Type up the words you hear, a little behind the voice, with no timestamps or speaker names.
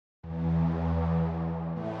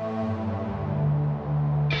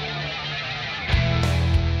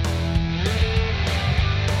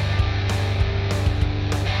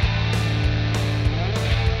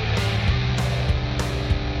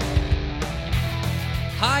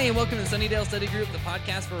Hi, and welcome to the Sunnydale Study Group, the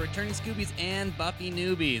podcast for returning Scoobies and Buffy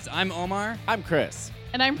newbies. I'm Omar. I'm Chris.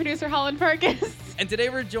 And I'm producer Holland Farkas. And today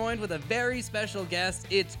we're joined with a very special guest.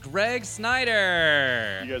 It's Greg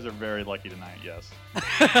Snyder. You guys are very lucky tonight, yes.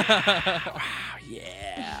 Wow,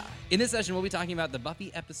 yeah. In this session, we'll be talking about the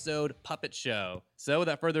Buffy episode Puppet Show. So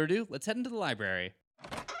without further ado, let's head into the library.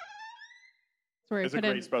 It's a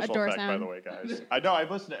great special effect, by the way, guys. I know,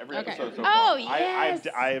 I've listened to every episode so far. Oh, yes.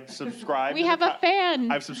 I've subscribed. We have a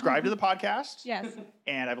fan. I've subscribed to the podcast. Yes.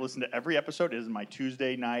 And I've listened to every episode. It is my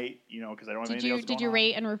Tuesday night, because I don't have anything else going Did you on.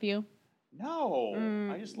 rate and review? No,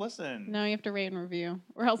 I just listen. No, you have to rate and review,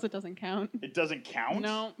 or else it doesn't count. It doesn't count?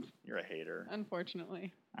 No. You're a hater.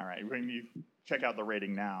 Unfortunately. All right, when you check out the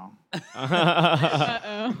rating now.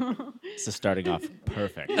 Uh-oh. So starting off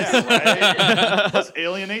perfect. Yeah, right? Let's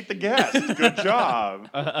alienate the guest. Good job.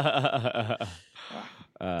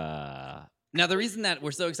 Now, the reason that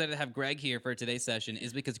we're so excited to have Greg here for today's session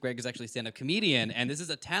is because Greg is actually a stand-up comedian, and this is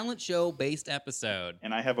a talent show-based episode.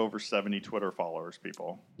 And I have over 70 Twitter followers,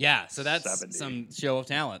 people. Yeah, so that's 70. some show of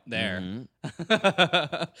talent there.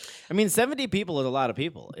 Mm-hmm. I mean, 70 people is a lot of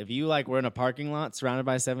people. If you were in a parking lot surrounded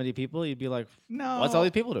by 70 people, you'd be like, No. what's all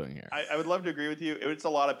these people doing here? I would love to agree with you. It's a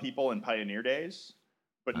lot of people in Pioneer days,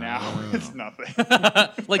 but now it's nothing.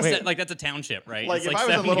 like that's a township, right? Like It's if I was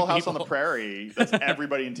in 70 Little House on the people. Prairie, that's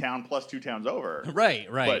everybody in town plus 2 towns over. Right.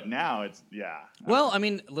 But now it's, Well, I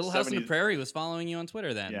mean, Little House on the 70 Prairie was following you on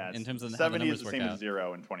Twitter then, yeah, in terms of how the 70 numbers is the work same out. as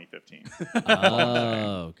 0 in 2015.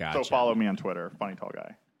 Oh, gotcha. So follow me on Twitter, Funny Tall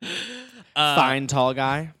Guy. Fine tall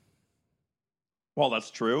guy. Well,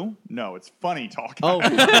 that's true. No, it's Funny Tall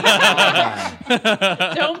Guy.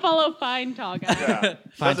 Oh, Don't follow Fine Tall Guy. Yeah.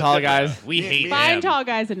 fine tall guys. We hate Fine him. Tall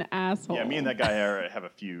Guy's an asshole. Yeah, me and that guy have a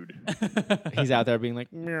feud. He's out there being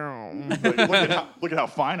like, meow. Look at how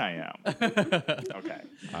fine I am. Okay.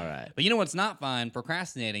 All right. But you know what's not fun?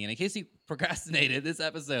 Procrastinating. And in case you procrastinated this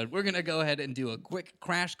episode, we're going to go ahead and do a quick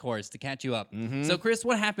crash course to catch you up. So, Chris,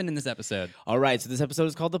 what happened in this episode? All right, so this episode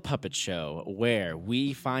is called The Puppet Show, where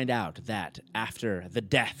we find out that after the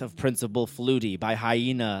death of Principal Flutie by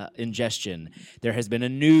hyena ingestion, there has been a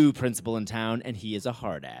new principal in town, and he is a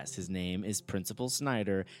hard ass. His name is Principal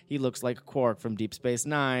Snyder. He looks like Quark from Deep Space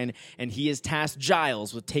Nine, and he has tasked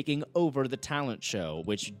Giles with taking over the talent show,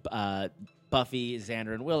 which Buffy,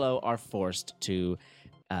 Xander, and Willow are forced to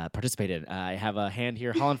participate in. I have a hand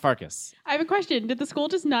here, Holland Farkas. I have a question. Did the school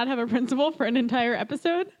just not have a principal for an entire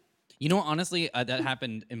episode? You know, honestly, that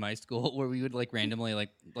happened in my school where we would randomly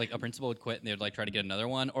a principal would quit and they would try to get another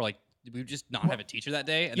one, or we would just not have a teacher that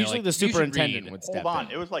day. And they're Usually like, the "You should superintendent read." would step Hold on.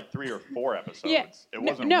 in. It was like 3 or 4 episodes. Yeah. It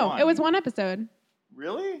wasn't no, one. it was one episode.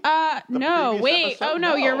 Really? No, previous wait. episode? Oh,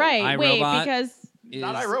 no, you're No. right. Wait, iRobot because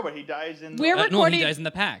Not iRobot. He dies in We're No, he recording- dies in the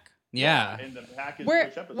pack. Yeah. in the package. we're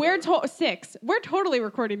 6. We're totally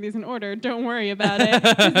recording these in order. Don't worry about it.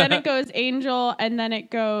 'Cause then it goes Angel, and then it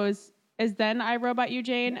goes then iRobot You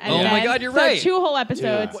Jane. And Oh then, my God, you're so right. 2 whole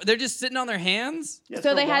episodes. They're just sitting on their hands? Yeah,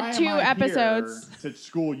 So they had why 2 am I episodes. here to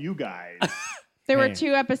school you guys. There were Hey.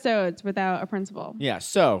 2 episodes without a principal. Yeah,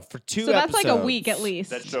 so for 2 So that's episodes... like a week at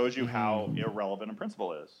least. That shows you how irrelevant a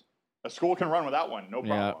principal is. A school can run without one, no Yeah.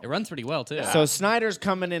 problem. It runs pretty well, too. Yeah. So Snyder's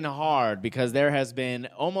coming in hard because there has been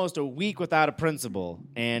almost a week without a principal,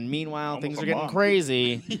 and meanwhile Almost things a are getting month.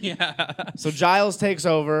 crazy. Yeah. So Giles takes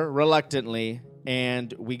over reluctantly,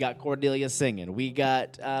 and we got Cordelia singing. We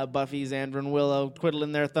got Buffy, Xander, and Willow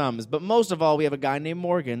twiddling their thumbs. But most of all, we have a guy named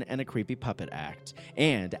Morgan and a creepy puppet act.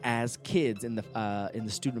 And as kids in the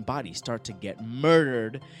student body start to get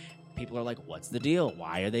murdered, people are like, what's the deal?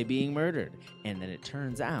 Why are they being murdered? And then it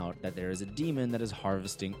turns out that there is a demon that is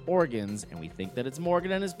harvesting organs, and we think that it's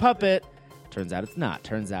Morgan and his puppet. Turns out it's not.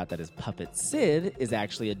 Turns out that his puppet Sid is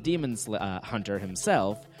actually a demon hunter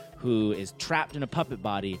himself who is trapped in a puppet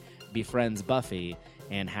body, befriends Buffy,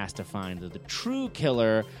 and has to find the true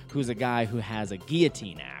killer, who's a guy who has a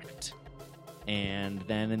guillotine act. And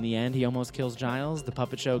then in the end, he almost kills Giles. The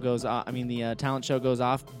puppet show goes off. The talent show goes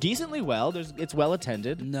off decently well. It's well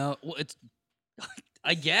attended. No, well, it's...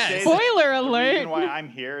 I guess. Jay, Spoiler The alert. reason why I'm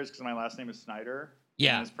here is because my last name is Snyder.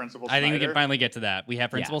 Yeah. And it's Principal I think we Snyder. can finally get to that. We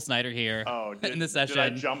have Principal Snyder here Oh, in the session. Did I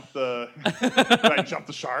jump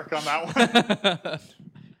the shark on that one?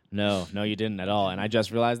 No, you didn't at all. And I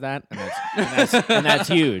just realized that, and that's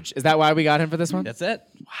huge. Is that why we got him for this one? That's it.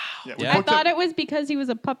 Yeah, Yeah. I thought it was because he was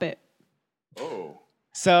a puppet. Oh.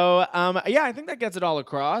 So, I think that gets it all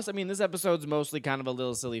across. I mean, this episode's mostly kind of a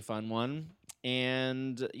little silly fun one.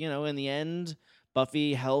 And, in the end,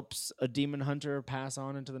 Buffy helps a demon hunter pass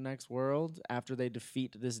on into the next world after they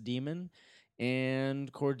defeat this demon.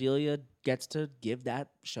 and Cordelia gets to give that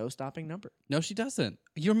show-stopping number. No, she doesn't.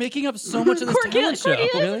 You're making up so much of this talent show.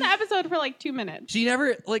 Cordelia's in the episode for like 2 minutes. She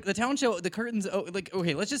never the talent show. The curtains.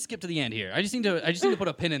 Okay, let's just skip to the end here. I just need to put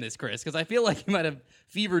a pin in this, Chris, because I feel like you might have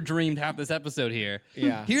fever dreamed half this episode here.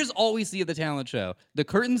 Yeah. Here's all we see of the talent show. The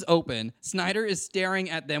curtains open. Snyder is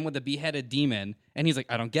staring at them with a beheaded demon, and he's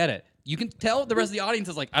like, "I don't get it." You can tell the rest of the audience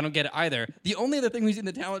is like, "I don't get it either." The only other thing we see in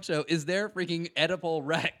the talent show is their freaking Oedipal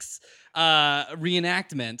Rex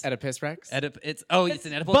reenactment. Oedipus Rex? It's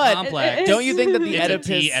an Oedipal But complex. don't you think that the It's a Oedipus...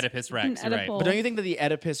 T Oedipus Rex, you're right? Oedipal. But don't you think that the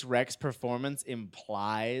Oedipus Rex performance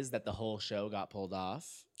implies that the whole show got pulled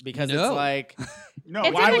off? Because No. it's like... No,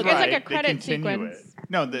 It's why like a- would it's like they a credit continue sequence. it?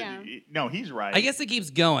 No, Yeah. no, he's right. I guess it keeps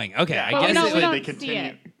going. Okay, Yeah, I But guess no, it we would- don't they see continue.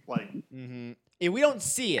 it. Like, Mhm. Yeah, we don't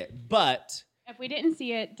see it, but If we didn't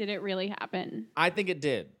see it, did it really happen? I think it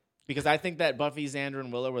did. Because I think that Buffy, Xander,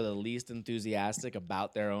 and Willow were the least enthusiastic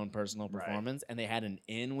about their own personal Right. performance, and they had an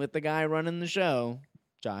in with the guy running the show,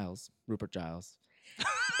 Rupert Giles.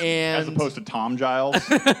 And as opposed to Tom Giles.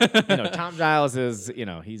 Tom Giles is, he's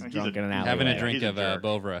He's drunk a- in an alleyway. having a Yeah, drink he's a of jerk.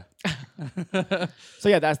 Bovra. So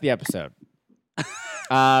yeah, that's the episode.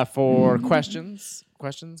 For questions,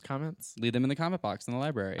 comments. Leave them in the comment box in the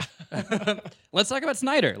library. Let's talk about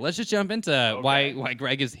Snyder. Let's just jump into why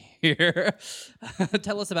Greg is here.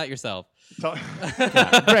 Tell us about yourself.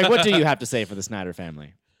 Greg, what do you have to say for the Snyder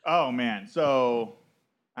family? Oh man, so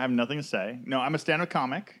I have nothing to say. No, I'm a stand-up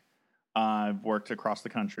comic. I've worked across the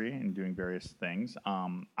country and doing various things.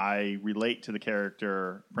 I relate to the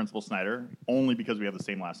character Principal Snyder only because we have the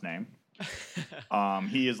same last name.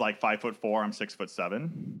 He is like 5'4". I'm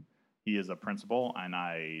 6'7". He is a principal, and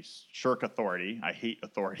I shirk authority. I hate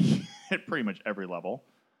authority at pretty much every level.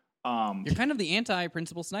 You're kind of the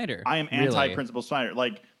anti-Principal Snyder. I am really. anti-Principal Snyder.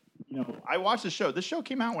 Like, I watched the show. This show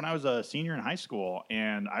came out when I was a senior in high school,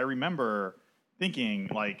 and I remember thinking,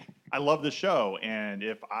 like, I love this show, and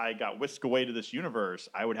if I got whisked away to this universe,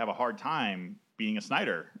 I would have a hard time being a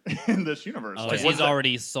Snyder in this universe. Oh, Like, he's what's that-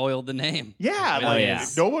 already soiled the name. Yeah, Oh, like, yeah.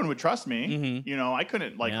 no one would trust me. Mhm. I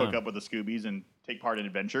couldn't hook up with the Scoobies and take part in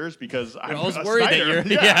adventures because I'm I was a worried that Snyder.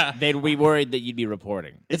 you're. Yeah. They'd be worried that you'd be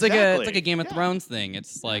reporting. It's like a Exactly. Game of Yeah. Thrones thing.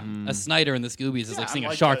 It's like a Snyder in the Scoobies is Yeah, like seeing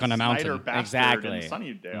I'm a shark on a Snyder mountain. bastard Exactly. in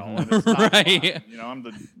Sunnydale. Mhm. And it's not Right. fun. I'm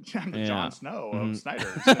the Yeah. Jon Snow of Mhm.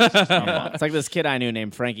 Snyder. So it's just not Yeah. fun. It's like this kid I knew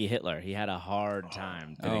named Frankie Hitler. He had a hard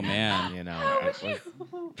time. Oh, doing man. it, How it would was-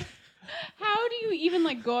 you? How do you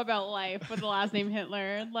even go about life with the last name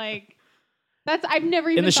Hitler? I've never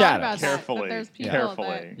even the thought shadows. about that. Carefully. That there's people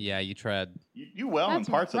Carefully. Yeah, you tread. You do well That's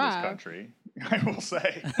in parts of rough. this country, I will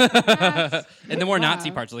say. In the more Nazi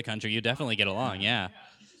rough. parts of the country, you definitely get along. Yeah.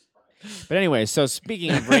 But anyway, so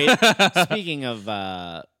speaking of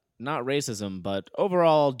not racism, but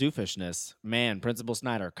overall doofishness, man, Principal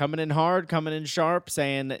Snyder coming in hard, coming in sharp,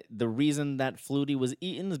 saying the reason that Flutie was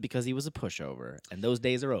eaten is because he was a pushover, and those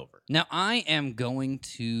days are over. Now I am going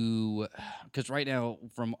to, because right now,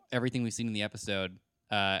 from everything we've seen in the episode,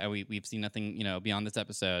 and we've seen nothing, beyond this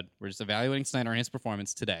episode. We're just evaluating Snyder and his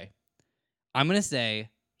performance today. I'm gonna say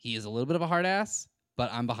he is a little bit of a hard ass,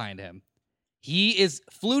 but I'm behind him.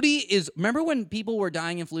 Flutie is, remember when people were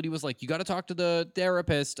dying and Flutie was like, you got to talk to the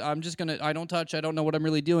therapist. I don't touch. I don't know what I'm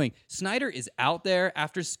really doing. Snyder is out there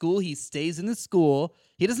after school. He stays in the school.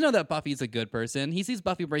 He doesn't know that Buffy's a good person. He sees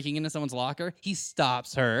Buffy breaking into someone's locker. He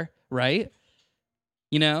stops her, right?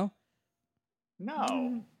 No.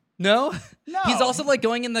 No? No. He's also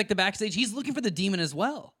going in the backstage. He's looking for the demon as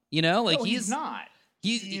well. No, he's not.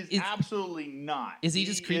 He is is- absolutely not. Is he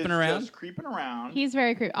just creeping is around? Just creeping around. He's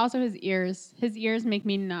very creepy. Also, his ears. His ears make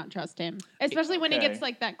me not trust him, especially when he Okay. gets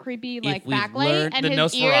that creepy If we've backlight, learned and the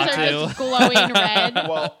his ears are Nosferatu. just glowing red.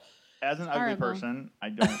 Well, as an ugly Horrible. person, I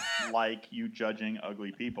don't like you judging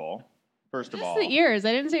ugly people. First of Just all, the ears.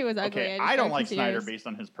 I didn't say it was ugly. okay, just I don't liked like his Snyder ears. based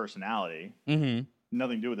on his personality. Mm-hmm.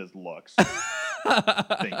 Nothing to do with his looks.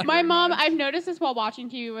 Thank you My very mom, much. I've noticed this while watching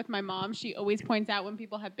TV with my mom. She always points out when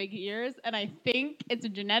people have big ears, and I think it's a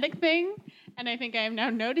genetic thing. And I think I am now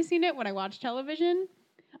noticing it when I watch television.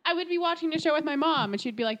 I would be watching a show with my mom, and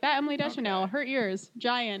she'd be like, "That Emily Deschanel, her ears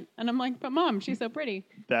giant," and I'm like, "But mom, she's so pretty."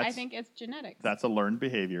 I That's think it's genetics. that's a learned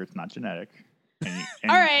behavior. It's not genetic. And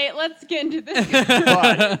All right, let's get into this.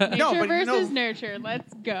 But, Nature no, but versus nurture.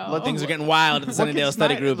 Let's go. Things are getting wild at the Look at Sunnydale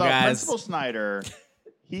Study Snyder- Group, look, guys. Principal Snyder,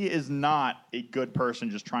 he is not a good person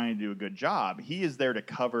just trying to do a good job. He is there to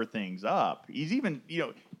cover things up. He's even,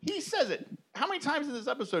 he says it. How many times in this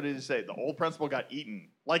episode did he say the old principal got eaten?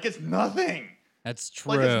 Like it's nothing. That's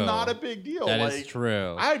true. Like, it's not a big deal. That like, is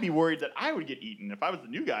true. I'd be worried that I would get eaten if I was the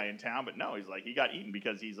new guy in town, but no, he's like, he got eaten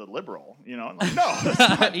because he's a liberal. You know, I'm like, no, that's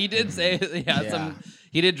not. He did say, Yeah.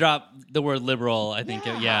 he did drop the word liberal. I think,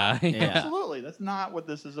 yeah. Absolutely. That's not what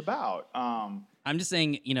this is about. I'm just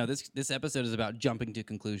saying, this episode is about jumping to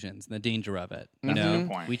conclusions and the danger of it. You That's a know, good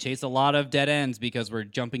point. we chase a lot of dead ends because we're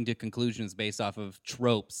jumping to conclusions based off of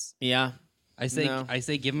tropes. Yeah. I say, No.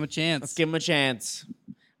 give him a chance. Let's give him a chance.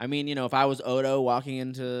 I mean, if I was Odo walking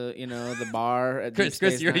into, the bar at Deep Chris,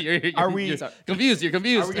 Space you're Nine- Are we- you're confused? You're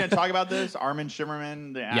confused. Are we going to talk about this? Armin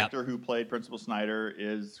Shimmerman, the actor who played Principal Snyder,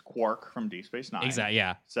 is Quark from Deep Space Nine. Exactly.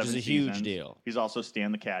 Yeah. 7 Which is a huge seasons. deal. He's also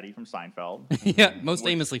Stan the Caddy from Seinfeld. Yeah. Most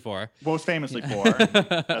famously for. Most famously for.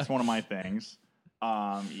 That's one of my things.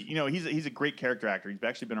 He's a great character actor. He's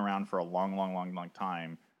actually been around for a long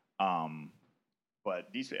time. But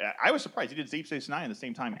I was surprised he did Deep Space Nine at the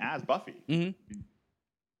same time as Buffy. Mm-hmm.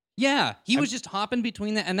 Yeah, he was just hopping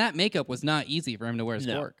between that, and that makeup was not easy for him to wear as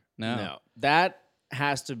Quark. No. That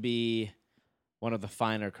has to be one of the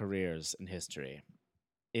finer careers in history.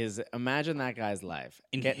 Imagine that guy's life.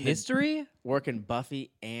 In Getting to history? working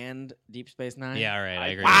Buffy and Deep Space Nine. Yeah, all right. I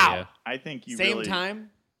agree Wow. with I think you Same really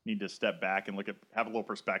time. need to step back and have a little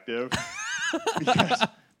perspective. Because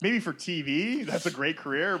maybe for TV, that's a great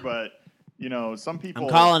career, but some people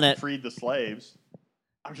calling it. freed the slaves.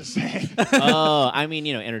 I'm just saying. Oh, I mean,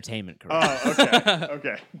 entertainment career. Oh, okay.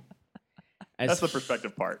 Okay. As- That's the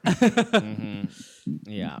perspective part. Mhm.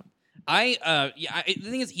 Yeah. The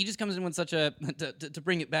thing is, he just comes in with such a to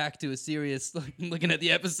bring it back to a serious looking at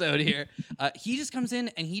the episode here. He just comes in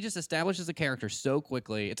and he just establishes a character so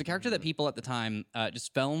quickly. It's a character that people at the time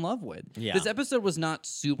just fell in love with. Yeah. This episode was not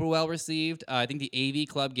super well received. I think the AV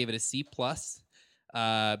Club gave it a C+.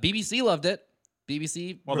 BBC loved it.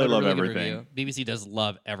 BBC, Well, wrote they a love really good everything. review. BBC does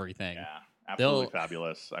love everything. Yeah. Absolutely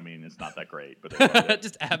fabulous. I mean, it's not that great, but they loved it.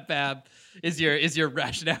 Just ab-fab is your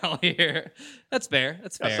rationale here. That's fair.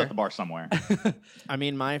 That's Gotta fair. set the bar somewhere. I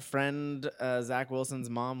mean, my friend Zach Wilson's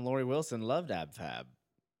mom, Lori Wilson, loved AbFab.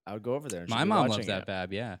 I would go over there. And she'd My be mom watching loves it.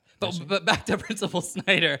 AbFab, yeah. But back to Principal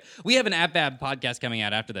Snyder. We have an AbFab podcast coming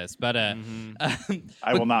out after this, but I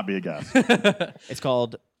will not be a guest. It's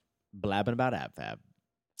called Blabbing About AbFab.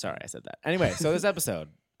 Sorry, I said that. Anyway, so this episode.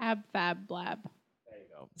 Ab fab blab.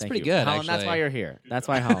 It's pretty good, Holland, that's actually. why you're here. That's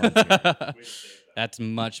why Holland's here. That's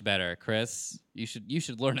much better, Chris. You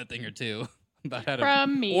should learn a thing or two about how to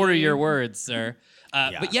From me. order your words, sir.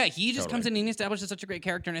 Yeah, But yeah, he just totally. comes in and he establishes such a great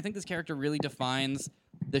character, and I think this character really defines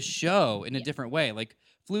the show in a different way. Like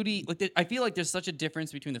Flutie, I feel like there's such a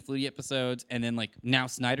difference between the Flutie episodes and then like now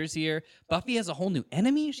Snyder's here. Buffy has a whole new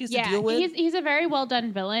enemy she has to deal with. he's a very well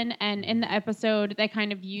done villain, and in the episode they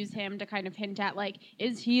kind of use him to kind of hint at like,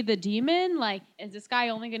 is he the demon? Like, is this guy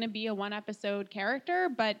only going to be a 1 episode character?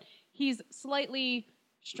 But he's slightly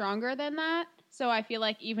stronger than that. So I feel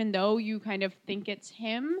like even though you kind of think it's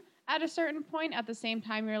him at a certain point, at the same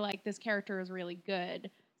time you're like, this character is really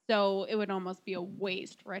good. So it would almost be a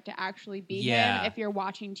waste for it to actually be him if you're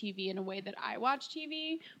watching TV in a way that I watch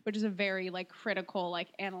TV, which is a very like critical, like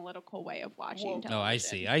analytical way of watching television. Oh,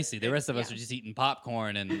 I see. The rest of us are just eating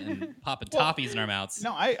popcorn and popping toffees in our mouths.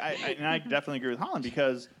 No, I definitely agree with Holland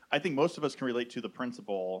because I think most of us can relate to the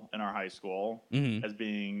principal in our high school as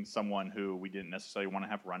being someone who we didn't necessarily want to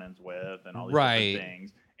have run-ins with and all these different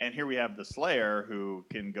things. And here we have the Slayer who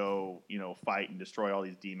can go, fight and destroy all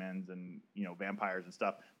these demons and, vampires and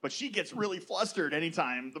stuff. But she gets really flustered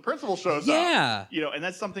anytime the principal shows up. And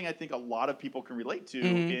that's something I think a lot of people can relate to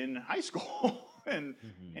in high school. and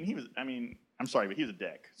he was, I'm sorry, but he was a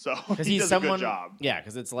dick. So he does a good job. Yeah,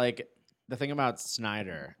 because it's like the thing about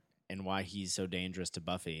Snyder and why he's so dangerous to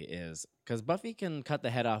Buffy is because Buffy can cut the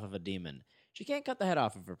head off of a demon. She can't cut the head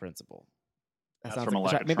off of her principal. That's sounds from a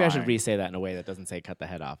like- lack of maybe I should trying. re-say that in a way that doesn't say cut the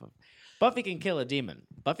head off of. Buffy can kill a demon.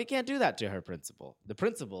 Buffy can't do that to her principal. The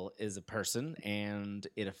principal is a person, and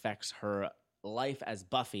it affects her life as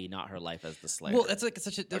Buffy, not her life as the Slayer. Well, that's like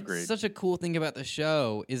Agreed. such a cool thing about the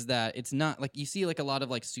show is that it's not like you see like a lot of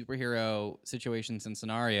like superhero situations and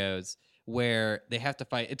scenarios where they have to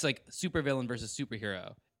fight. It's like supervillain versus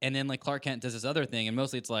superhero. And then like Clark Kent does this other thing, and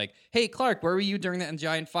mostly it's like, "Hey Clark, where were you during that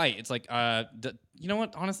giant fight?" It's like, you know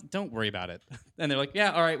what? Honestly, don't worry about it. And they're like,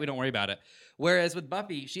 "Yeah, all right, we don't worry about it." Whereas with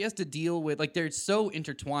Buffy, she has to deal with like they're so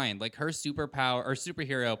intertwined. Like her superpower or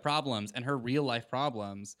superhero problems and her real life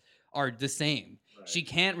problems are the same. She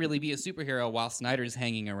can't really be a superhero while Snyder's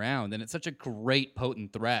hanging around, and it's such a great,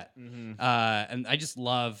 potent threat. And I just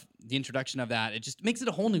love the introduction of that. It just makes it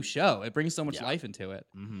a whole new show. It brings so much life into it.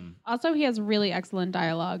 Also, he has really excellent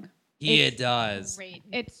dialogue. He It's does. Great.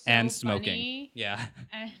 It's so And smoking. funny, Yeah.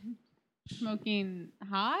 and Smoking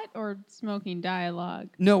hot or smoking dialogue?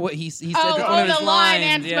 No, what he said. Oh, one of his the line lines.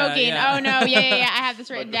 and Yeah, smoking. yeah. Oh no, yeah. I have this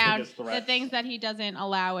written the down. biggest The threats. things that he doesn't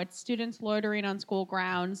allow: it's students loitering on school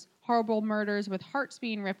grounds, horrible murders with hearts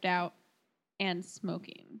being ripped out, and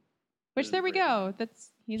smoking. Which Those there are we great. go.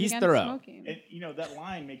 He's He's against thorough. smoking. And that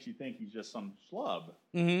line makes you think he's just some schlub,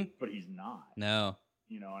 Mm-hmm. but he's not. No.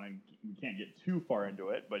 And we can't get too far into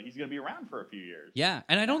it, but he's going to be around for a few years. Yeah,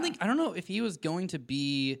 and I don't know if he was going to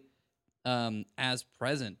be as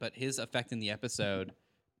present, but his effect in the episode,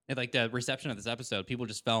 and like the reception of this episode, people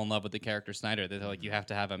just fell in love with the character Snyder. They're like, you have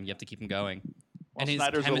to have him, you have to keep him going. Well, and his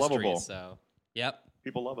Snyders are chemistry, lovable. so yep.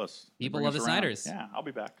 People love us. They People bring love us the around. Snyders. Yeah, I'll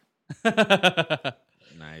be back.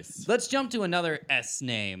 Nice. Let's jump to another S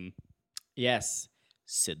name. Yes.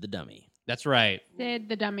 Sid the Dummy. That's right. Sid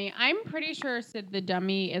the Dummy. I'm pretty sure Sid the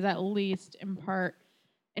Dummy is at least in part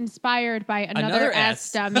inspired by another S.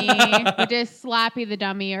 S dummy, which is Slappy the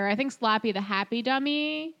Dummy, or I think Slappy the Happy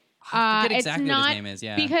Dummy. I forget It's exactly what not his name is.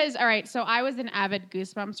 Yeah. Because, all right, so I was an avid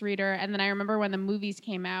Goosebumps reader, and then I remember when the movies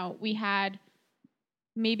came out, we had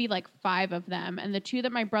maybe like 5 of them, and the 2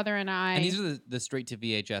 that my brother and I. and these are the straight to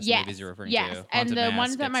VHS Yes, movies you're referring yes. to. And Haunted the Mask,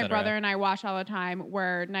 ones that my et cetera. brother and I watched all the time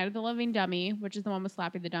were Night of the Living Dummy, which is the one with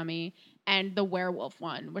Slappy the Dummy, and the werewolf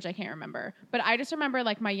one, which I can't remember. But I just remember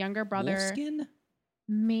like my younger brother, Wolfskin?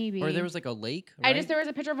 maybe. Or there was like a lake. there was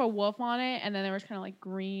a picture of a wolf on it, and then there was kind of like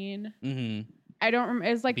green. Mm-hmm. I don't remember.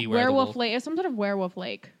 It was like Beware the werewolf wolf. lake. It was some sort of werewolf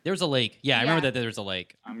lake. There was a lake. Yeah, I remember Yeah. that there was a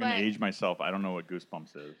lake. I'm going But- to age myself. I don't know what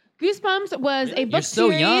Goosebumps is. Goosebumps was a book You're so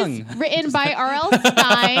series young. written by R.L.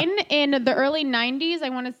 Stein in the early 90s. I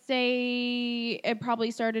want to say it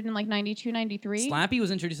probably started in like 92, 93. Slappy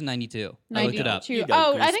was introduced in 92. I looked it up. 92. You go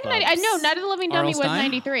Oh, I think I know Goosebumps. Night of the Living R.L. Dummy was Stein?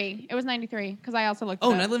 93. It was 93 because I also looked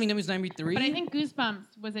Oh, it Night up. of the Living Dummy was 93? But I think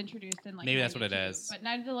Goosebumps was introduced in like Maybe that's what it 92. is. But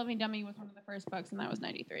Night of the Living Dummy was one of the first books, and that was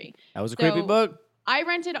 93. That was a So- creepy book. I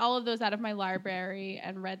rented all of those out of my library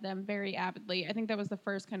and read them very avidly. I think that was the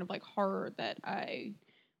first kind of like horror that I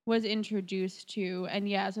was introduced to. And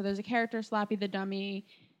yeah, so there's a character, Slappy the Dummy,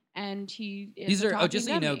 and he is These a are, talking just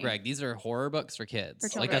so you know, dummy. Greg, these are horror books for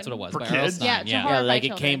kids. For Like, that's what it children. was. For by R.L. kids? Stein, Yeah, it's a yeah. horror Yeah, by like it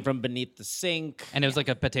children. came from beneath the sink. And it was like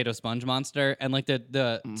a potato sponge monster. And like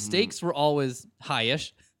the stakes were always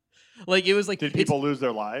high-ish. Like, it was like... Did it's- people lose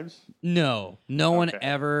their lives? No. No one Okay.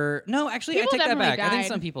 ever... No, actually, People I take that definitely back. I think died.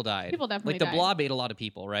 some people died. People definitely Like, the died. blob ate a lot of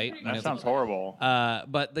people, right? Pretty When it That was sounds like- horrible.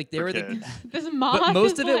 But like they For were the... kids. This moth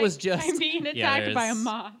most is of it like, was just- I'm being Yeah, attacked by a there's-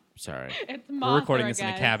 moth. Sorry. It's We're moth. recording this in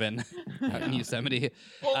a guys. cabin out in Yosemite.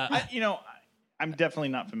 Well, I'm definitely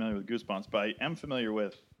not familiar with Goosebumps, but I am familiar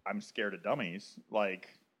with I'm Scared of Dummies. Like,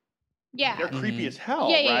 Yeah. they're creepy as hell,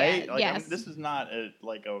 Yeah, yeah, right? yeah, Like, yes. this is not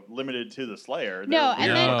limited to the Slayer. No, They're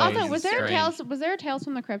and then No, also he's was there a strange. Tales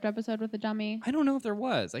from the Crypt episode with the dummy? I don't know if there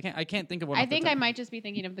was. I can't think of one. I off the think top- I might just be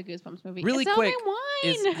thinking of the Goosebumps movie. Really it's quick, all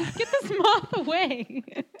my wine. Get this moth away.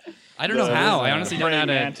 I don't know how. I honestly don't know how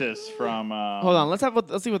to. Mantis from. Hold on.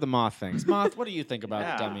 Let's see what the moth thinks. Moth, what do you think about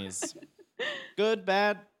Yeah. dummies? Good,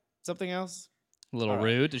 bad, something else? A little All right.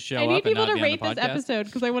 rude to show I up need and people not to be on the rate this podcast. episode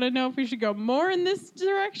because I want to know if we should go more in this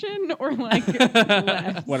direction or like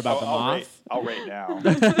less. What about the moth? I'll rate now.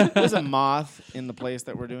 There's a moth in the place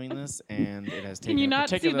that we're doing this, and it has Can you taken a not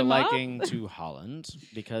see particular the moth? liking to Holland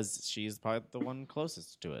because she's probably the one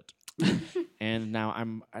closest to it. And now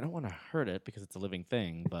I don't want to hurt it because it's a living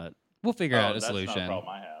thing, but We'll figure out a that's not a solution. problem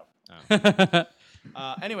I have.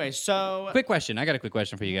 anyway, so Quick question. I got a quick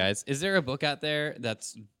question for you guys. Is there a book out there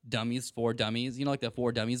that's dummies for dummies? You know, like the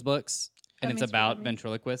 4 Dummies books? And Dummies it's for about Dummies.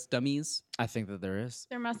 ventriloquist dummies? I think that there is.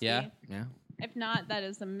 There must Yeah. be. Yeah. If not, that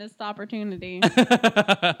is a missed opportunity.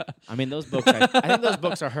 I mean, those books. I think those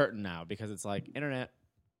books are hurting now because it's like internet.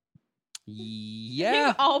 I yeah.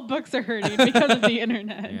 think all books are hurting because of the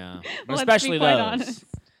internet. Yeah, but Let's especially be quite those honest.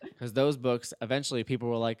 because those books eventually people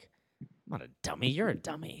were like, "I'm not a dummy. You're a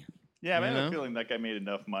dummy." Yeah, I have You a know? feeling that guy made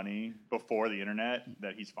enough money before the internet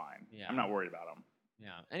that he's fine. Yeah. I'm not worried about him. Yeah.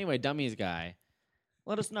 Anyway, dummies guy,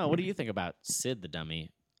 let us know. What do you think about Sid the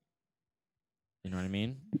dummy? You know what I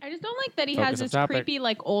mean? I just don't like that he Focus has on this topic. creepy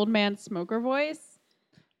like old man smoker voice.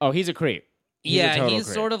 Oh, he's a creep. He's a Yeah, total he's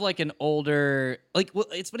creep. sort of like an older, like, well,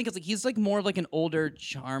 it's funny because like he's like more of like an older,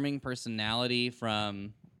 charming personality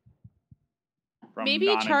from. From Maybe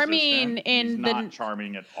non-existent, charming in he's the- not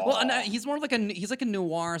charming at all. Well, no, he's more like he's like a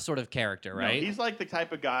noir sort of character, No, right? he's like the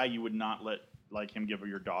type of guy you would not let him give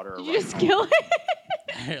your daughter a Did ride you just home. kill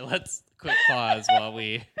it? Here, let's quick pause while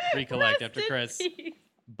we recollect after Rest in Chris peace.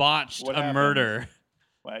 botched What a happened? murder.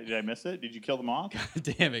 Why, did I miss it? Did you kill them off?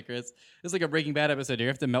 Damn it, Chris! It's like a Breaking Bad episode. You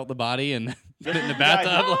have to melt the body and put it in the Yeah,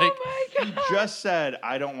 bathtub. Oh like my He god! just said,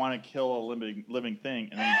 "I don't want to kill a living thing,"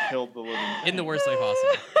 and then he killed the living thing. in the worst way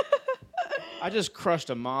possible. I just crushed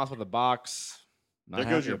a moth with a box. Not There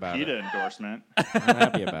happy goes your about PETA it. endorsement. Not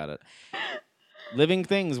happy about it. Living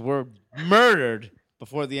things were murdered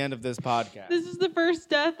before the end of this podcast. This is the first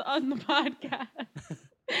death on the podcast,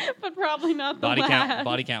 but probably not the last.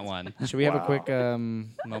 Body count 1. Should we have a Wow. quick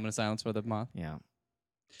Moment of silence for the moth. yeah.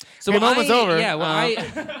 So Okay, when moment's over. Yeah,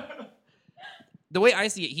 the way I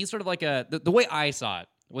see it, he's sort of like the way I saw it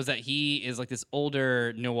was that he is like this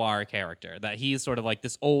older noir character, that he's sort of like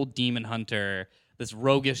this old demon hunter, this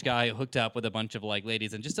roguish guy who hooked up with a bunch of like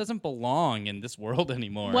ladies and just doesn't belong in this world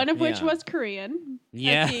anymore. One of which Yeah. was Korean.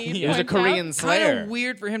 Yeah. as he It was a points out. Korean Kind slayer. of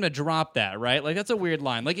weird for him to drop that, right? Like that's a weird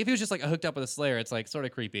line. Like if he was just like hooked up with a slayer, it's like sort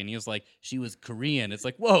of creepy. And he was like, she was Korean. It's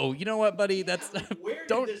like, whoa, you know what, buddy? That's Where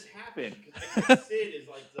don't did this happen? 'Cause I think Sid is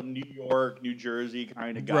like some New York, New Jersey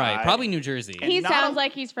kind of guy. right. Probably New Jersey. And He not sounds a-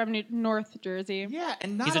 like he's from North Jersey. Yeah,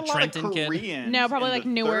 and not He's a lot Trenton of kid. Koreans No, probably in like the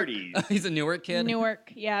Newark. 30s. He's a Newark kid.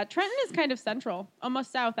 Newark. Yeah, Trenton is kind of central,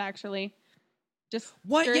 almost south actually. Just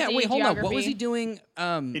What? Yeah. Jersey Wait. Hold on. What was geography. he doing?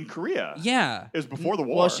 In Korea. Yeah. It was before the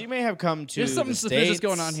war. Well, she may have come to There's something the suspicious States.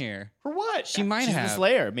 going on here. For what? She might She's have. the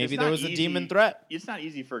Slayer. Maybe It's there not was a easy. demon threat. It's not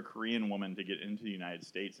easy for a Korean woman to get into the United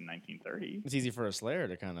States in 1930. It's easy for a Slayer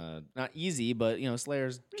to kind of not easy, but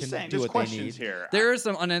Slayers I'm can just saying, do there's what they questions need. here. There are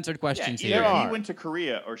some unanswered yeah, questions either here. There he are. went to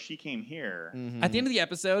Korea or she came here. Mhm. At the end of the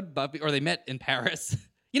episode, Buffy, or they met in Paris.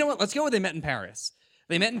 You know what? Let's go with they met in Paris.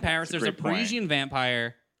 They met in Paris. That's a There's a great point. Parisian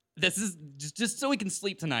vampire. This is just so we can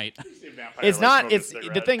sleep tonight. It's not. It's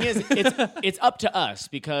the thing is, it's up to us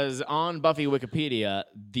because on Buffy Wikipedia,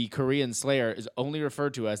 the Korean Slayer is only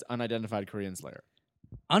referred to as unidentified Korean Slayer.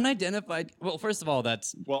 Unidentified. Well, first of all,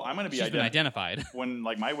 that's Well, I'm going to be she's been identified. identified. When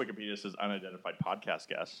like my Wikipedia says unidentified podcast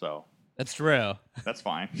guest, so That's true. that's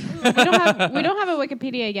fine. we don't have a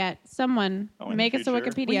Wikipedia yet. Someone Oh, in the make us a future?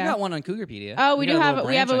 Wikipedia. Well, you got one on Cougarpedia. Oh, we You do got have little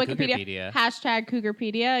we have a branch on Wikipedia. Hashtag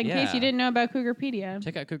Cougarpedia in case Yeah. you didn't know about Cougarpedia.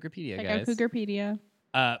 Check out Cougarpedia, Check guys. out Cougarpedia.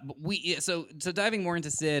 But so diving more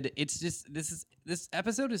into Sid, it's just this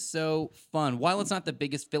episode is so fun. While it's not the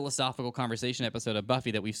biggest philosophical conversation episode of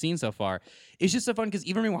Buffy that we've seen so far, it's just so fun because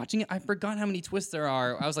even rewatching it, I forgot how many twists there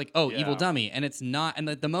are. I was like, oh, evil Yeah. dummy, and it's not. And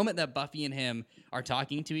the moment that Buffy and him are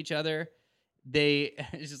talking to each other,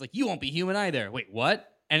 it's just like, you won't be human either. Wait,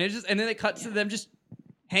 what? And then it cuts to them just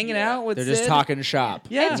hanging out with They're Sid. just talking shop.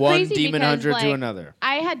 Yeah. It's One crazy demon because, hunter like, to another.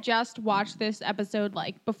 I had just watched this episode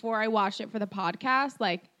like before I watched it for the podcast,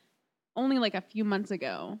 like only like a few months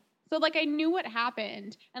ago. So like I knew what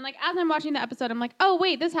happened. And like as I'm watching the episode, I'm like, oh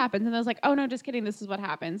wait, this happens. And I was like, oh no, just kidding, this is what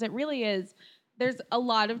happens. It really is. There's a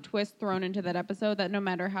lot of twists thrown into that episode that no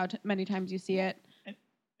matter how many times you see it.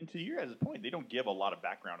 And to your guys' point, they don't give a lot of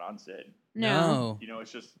background on Sid. No. You know,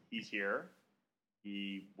 it's just he's here.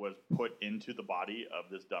 He was put into the body of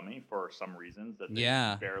this dummy for some reasons that they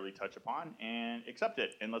Yeah. barely touch upon, and accept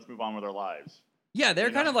it, and let's move on with our lives. Yeah, they're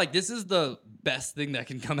You kind know? of like, this is the best thing that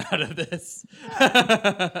can come out of this.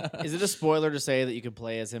 Is it a spoiler to say that you can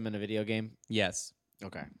play as him in a video game? Yes.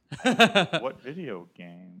 Okay. What video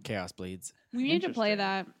game? Chaos Bleeds. We need to play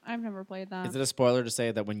Interesting. that. I've never played that. Is it a spoiler to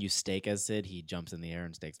say that when you stake as Sid, he jumps in the air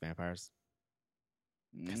and stakes vampires?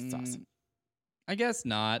 That's awesome. I guess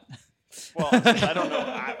not. Well, I don't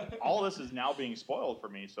know. All this is now being spoiled for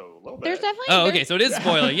me, so a little bit. There's definitely Oh, okay, so it is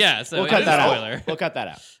spoiler. Yeah, so We'll it cut is that spoiler. out. We'll cut that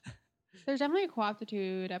out. there's definitely a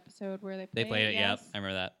Coaptitude episode where they They played it. Yes. Yep, I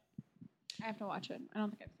remember that. I have to watch it. I don't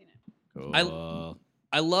think I've seen it. Cool.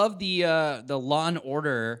 I love the Law and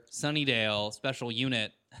Order Sunnydale special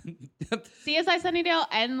unit. CSI Sunnydale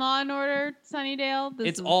and Law and Order Sunnydale. This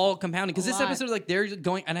It's is all compounding because a this lot. episode, like, they're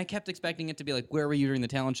going, and I kept expecting it to be like, where were you during the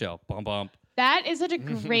talent show? Bump bump. That is such a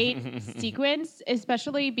great sequence,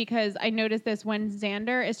 especially because I noticed this when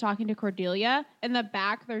Xander is talking to Cordelia. In the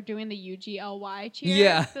back, they're doing the UGLY cheer.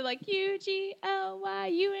 Yeah. They're like,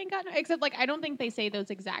 UGLY, you ain't got no. Except, like, I don't think they say those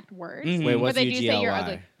exact words. Mhm. Wait, But what's they do say you're UGLY?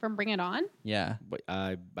 ugly from Bring It On. Yeah, Wait,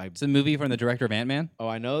 it's a movie from the director of Ant-Man. oh,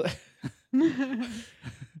 I know.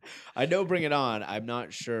 I know. Bring it on. I'm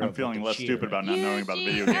not sure. I'm of feeling the less cheer. stupid about not knowing about the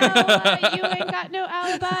video game. UGLY, you ain't got no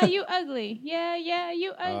alibi, you ugly. Yeah,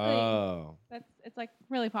 you ugly. Oh, It's like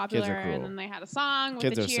really popular, cruel. and then they had a song with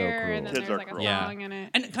Kids the are so cheer, cruel. and then Kids there's are like a cruel. Yeah. song in it.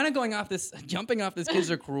 And kind of jumping off this kids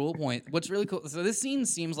are cruel point. What's really cool. So this scene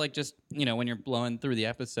seems like just, when you're blowing through the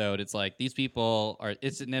episode, it's like these people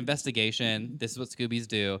it's an investigation. This is what Scoobies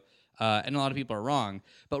do. And a lot of people are wrong.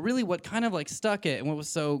 But really what kind of like stuck it and what was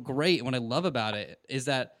so great and what I love about it is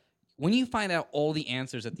that when you find out all the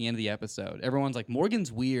answers at the end of the episode, everyone's like,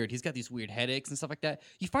 Morgan's weird. He's got these weird headaches and stuff like that.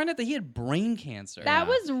 You find out that he had brain cancer. That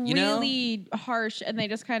was You know? really harsh, and they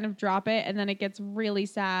just kind of drop it, and then it gets really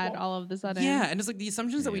sad all of a sudden. Yeah, and it's like the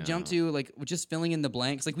assumptions that we Yeah. jump to, like we're just filling in the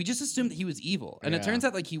blanks. Like we just assumed that he was evil, and it Yeah. turns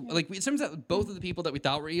out it turns out both of the people that we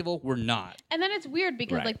thought were evil were not. And then it's weird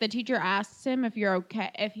because Right. like the teacher asks him if you're okay,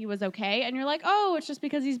 if he was okay, and you're like, oh, it's just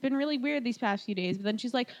because he's been really weird these past few days. But then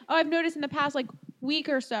she's like, oh, I've noticed in the past like week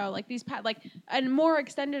or so, like like a more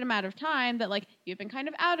extended amount of time that like you've been kind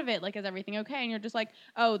of out of it. Like, is everything okay? And you're just like,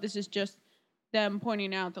 oh, this is just them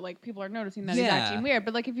pointing out that like people are noticing that he's Yeah. acting weird.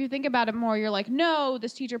 But like if you think about it more, you're like, no,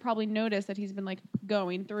 this teacher probably noticed that he's been like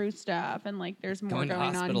going through stuff and like there's more Going to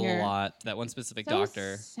on hospital here. a lot. That one specific So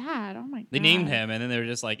doctor. sad. Oh my god. They named him, and then they were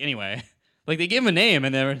just like, anyway, like they gave him a name,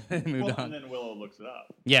 and they moved Well, on. and then Willow looks it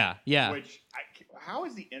up. Yeah, yeah. Which, how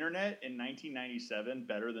is the internet in 1997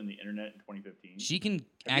 better than the internet in 2015? She can Have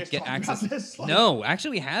you guys get talked about access. this? Like- No,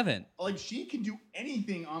 actually, we haven't. Like, she can do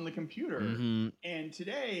anything on the computer. Mhm. And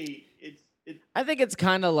today, it's I think it's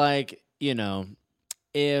kind of like,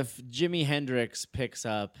 if Jimi Hendrix picks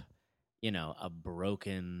up, a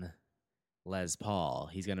broken Les Paul,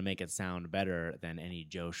 he's going to make it sound better than any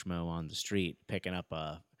Joe Schmo on the street picking up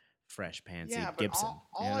a fresh pansy yeah, but Gibson.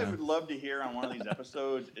 all I would love to hear on one of these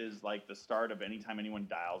episodes is like the start of anytime anyone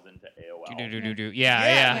dials into AOL. Yeah,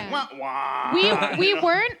 Yeah. yeah. Wah, wah. We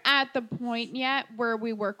weren't at the point yet where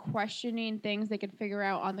we were questioning things they could figure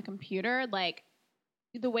out on the computer, like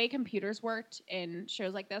the way computers worked in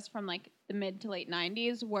shows like this from like the mid to late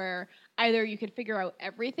 90s, where either you could figure out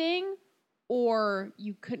everything or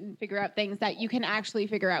you couldn't figure out things that you can actually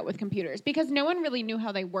figure out with computers, because no one really knew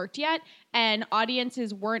how they worked yet, and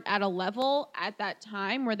audiences weren't at a level at that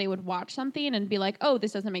time where they would watch something and be like, oh,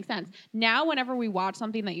 this doesn't make sense. Now whenever we watch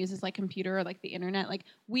something that uses like computer or like the internet, like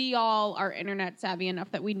we all are internet savvy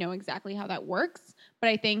enough that we know exactly how that works. But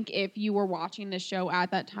I think if you were watching this show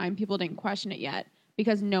at that time, people didn't question it yet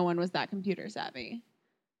because no one was that computer savvy.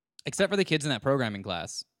 Except for the kids in that programming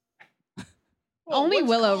class. Only what's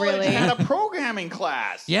Willow, college really. had a programming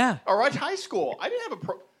class. Yeah. Or right, high school. I didn't have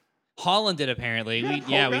a Holland did apparently. You had a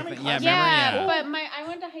Yeah, programming class? remember? Yeah, but I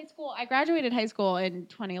went to high school. I graduated high school in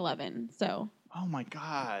 2011, so Oh my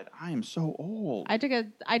God, I am so old. I took a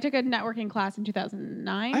networking class in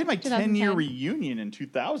 2009. I had my 10-year 2010. reunion in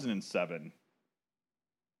 2007.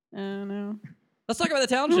 I don't know. Let's talk about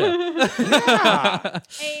the township. Yeah.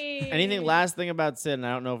 Hey. Anything last thing about Sid, and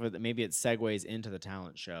I don't know if maybe it segues into the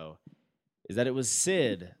talent show, is that it was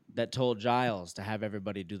Sid that told Giles to have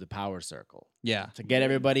everybody do the power circle Yeah. to get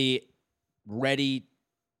everybody ready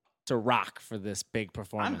to rock for this big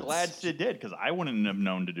performance. I'm glad Sid did because I wouldn't have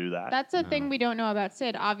known to do that. That's a No. thing we don't know about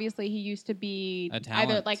Sid. Obviously, he used to be A either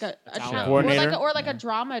talent. like a talent talent coordinator. or like a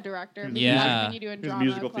drama director. because Yeah. that's when you do in His drama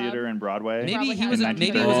musical club. theater and Broadway. Maybe Probably he had was it a, in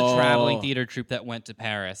maybe it was a 1930s. traveling Oh. theater troupe that went to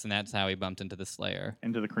Paris, and that's how he bumped into the Slayer.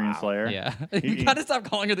 Into the Korean Wow. Slayer. Yeah, He- you gotta stop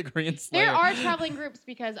calling her the Korean Slayer. There are traveling groups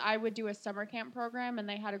because I would do a summer camp program, and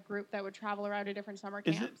they had a group that would travel around to different summer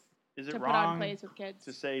Is it camps Is to it put on wrong plays with kids.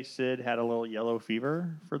 to say Sid had a little yellow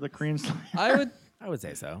fever for the Korean Slayer? I would.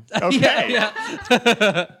 say so. Okay.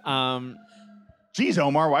 Yeah. Geez,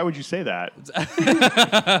 Omar, why would you say that?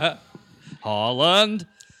 Holland.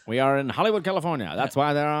 We are in Hollywood, California. That's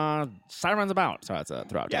why there are sirens about. So that's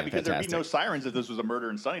throughout. Yeah, because there'd be fantastic. no sirens if this was a murder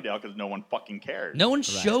in Sunnydale because no one fucking cared. No one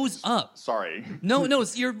shows up. Sorry. No,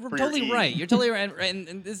 you're your totally E. right. You're totally right.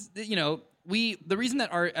 And this, the reason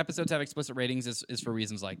that our episodes have explicit ratings is for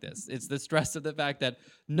reasons like this. It's the stress of the fact that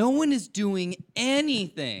no one is doing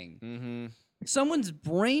anything. Mm-hmm. Someone's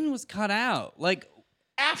brain was cut out. Like,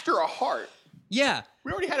 After a heart. yeah.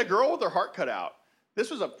 We already had a girl with her heart cut out. This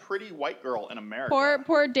was a pretty white girl in America.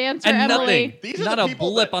 Poor dancer And Emily. nothing. These are Not the a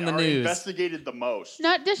people blip that on the are news. investigated the most.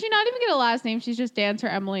 Does she not even get a last name? She's just dancer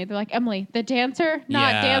Emily. They're like, Emily, the dancer,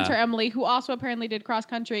 not Yeah. dancer Emily, who also apparently did cross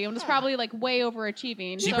country and was probably like way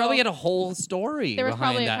overachieving. She So probably had a whole story There was behind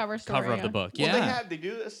probably a that cover story, of yeah. the book. Well, Yeah. they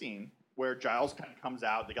do a scene where Giles kind of comes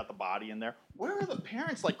out. They got the body in there. Where are the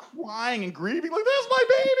parents like crying and grieving? Like, that's my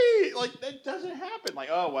baby. Like, that doesn't happen. Like,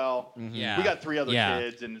 oh, well, Yeah. we got 3 other Yeah.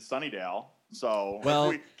 kids in Sunnydale. So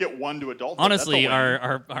Well- if we get 1 to adulthood. Honestly, that's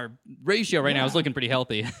a win. our ratio right now is looking pretty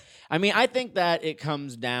healthy. I mean, I think that it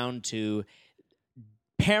comes down to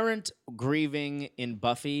parent grieving in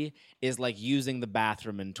Buffy is like using the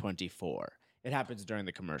bathroom in 24. It happens during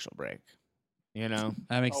the commercial break. You know,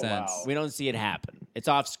 That makes Oh, sense. wow. we don't see it happen. It's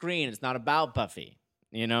off screen. It's not about Buffy.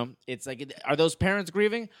 You know, it's like, are those parents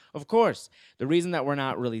grieving? Of course. The reason that we're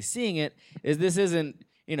not really seeing it is this isn't,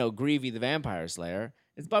 Greevy the Vampire Slayer.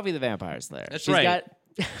 It's Buffy the Vampire Slayer. That's She's right. got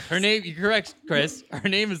Her name, you're correct, Chris. Her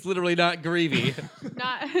name is literally not Greavy.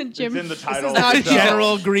 Not It's Jim. in the title. Not of the show.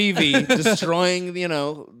 General Greavy destroying, the Are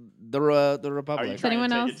you Republic. trying anyone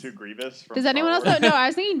to take else- it too grievous? From Does Star anyone else Wars? know? No, I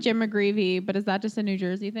was thinking Jim McGreevy, but is that just a New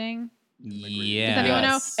Jersey thing? Yeah. Does anyone know?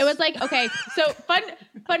 Yes. It was like, okay, so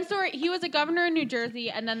fun story. He was a governor in New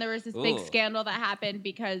Jersey, and then there was this big Ooh. scandal that happened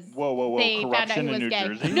because Whoa! they found out Corruption he was in New gay.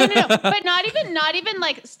 Jersey? No, but not even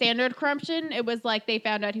like standard corruption. It was like they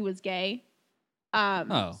found out he was gay. Oh, so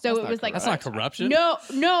that's it not was like That's not corruption.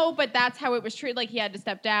 No, but that's how it was treated. Like he had to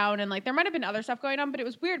step down, and like there might have been other stuff going on, but it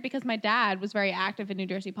was weird because my dad was very active in New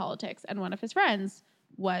Jersey politics, and one of his friends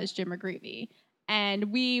was Jim McGreevy.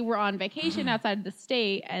 And we were on vacation outside of the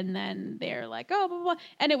state, and then they're like, oh, blah, blah, blah.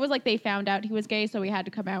 And it was like they found out he was gay, so he had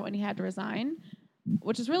to come out and he had to resign,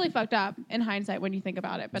 which is really fucked up in hindsight when you think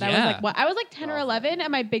about it. But Yeah. I was like 10 or 11,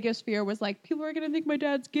 and my biggest fear was like, people are going to think my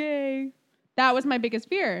dad's gay. That was my biggest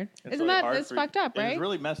fear. It's Isn't really that hard it's for- fucked up, It right? was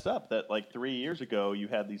really messed up that like 3 years ago you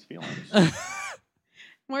had these feelings.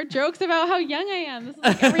 More jokes about how young I am. This is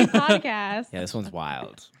like every podcast. Yeah, this one's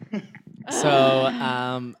wild.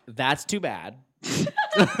 So that's too bad.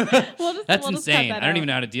 That's We'll just cut insane. that I don't out. even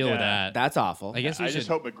know how to deal with Yeah. that. That's awful. I guess we I should. just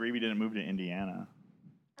hope McGreevy didn't move to Indiana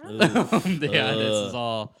Yeah, this is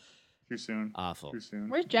all. too soon. Awful. Too soon.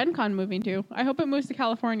 Where's Gen Con moving to? I hope it moves to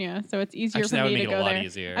California so it's easier Actually, for that would me make to it a go lot there.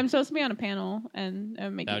 easier. I'm supposed to be on a panel and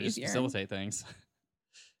make That it would just easier. facilitate things.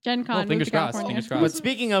 Gen Con, Well, move fingers to crossed, California. fingers crossed. But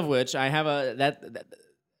speaking of which, I have that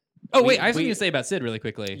Oh We- wait, I have something we- to say about Sid really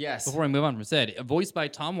quickly. Yes. Before I move on from Sid, voiced by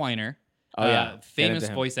Tom Weiner. Oh, yeah. Get famous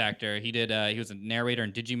into him. voice actor. He did. He was a narrator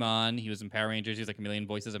in Digimon. He was in Power Rangers. He was like a million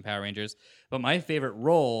voices in Power Rangers. But my favorite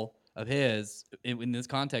role of his in this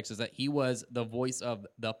context is that he was the voice of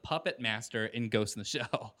the puppet master in Ghost in the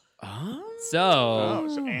Shell. Oh. So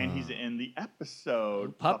And he's in the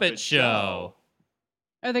episode Puppet Show.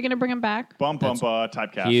 Are they going to bring him back?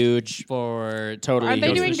 Typecast. Huge. for Totally. Are they Ghost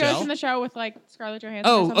in doing the Ghost Shell? in the Show with like Scarlett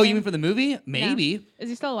Johansson? or Oh, something? you mean for the movie? Maybe Is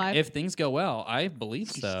he still alive? if things go well. I believe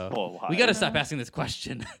He's so. still alive. We got to stop asking this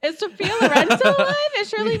question. Is Sophia Loren still alive? Is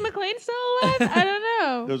Shirley MacLaine still alive? I don't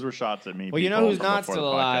know. Those were shots at me. Well, you know people, who's from not before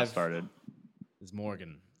still the podcast alive? Started. Is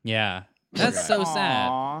Morgan. Yeah, that's so sad.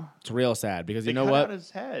 Aw. It's real sad because They you know cut what? out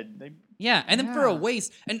his head. They Yeah, and then for a Yeah.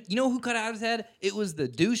 waste, and you know who cut out his head? It was the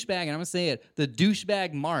douchebag, and I'm gonna say it, the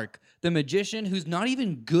douchebag Mark, the magician who's not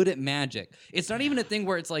even good at magic. It's not even a thing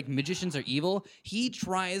where it's like magicians are evil. He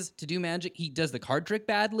tries to do magic. He does the card trick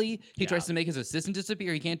badly. He tries to make his assistant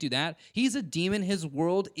disappear. He can't do that. He's a demon. His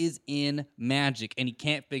world is in magic, and he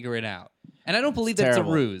can't figure it out. And I don't believe that's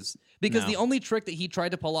terrible. a ruse. Because No. the only trick that he tried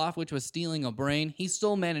to pull off, which was stealing a brain, he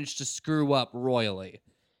still managed to screw up royally.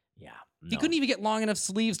 Yeah. He couldn't even get long enough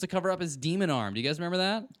sleeves to cover up his demon arm. Do you guys remember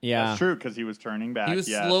that? Yeah. That's true because he was turning back. He was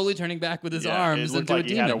yes. slowly turning back with his Yeah, arms It looked into like a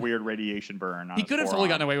he demon. had a weird radiation burn. On He his could have totally forearm.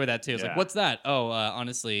 gotten away with that too. It's like, Yeah. what's that? Oh,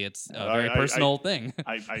 honestly, it's a I- very I- personal thing.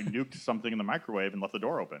 I nuked something in the microwave and left the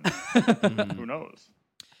door open. Who knows?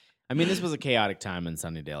 I mean, this was a chaotic time in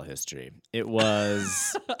Sunnydale history. It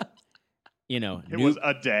was, It new, was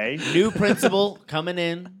a day. new principal coming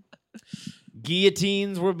in.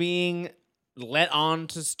 Guillotines were being let on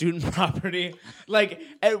to student property. Like,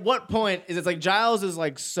 at what point is it's like Giles is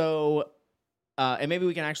like so, and maybe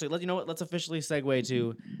we can actually let's officially segue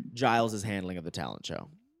to Giles' handling of the talent show.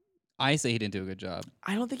 I say he didn't do a good job.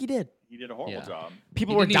 I don't think he did. He did a horrible Yeah. job.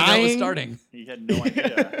 People He were didn't even know it dying. was starting. He had no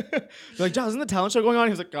idea. They're like, Giles, isn't the talent show going on? He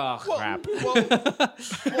was like, oh, crap. Well,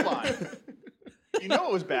 hold on. You know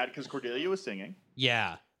it was bad because Cordelia was singing.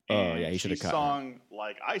 Yeah. Oh, and yeah, he should have she cut her. sung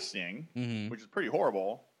like I sing, Mhm. which is pretty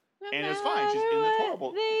horrible. No And it's matter fine, she's in the what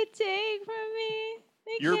horrible- They take from me.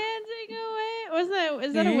 They You're- can't take away.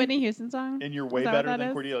 Is that a Whitney Houston song? And you're way Is that what better that than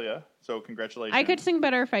is? Cordelia, so congratulations. I could sing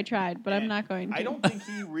better if I tried, but I'm And not going to. I don't think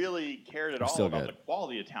he really cared at all still about good. the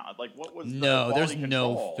quality of talent. Like, what was the No, there's quality no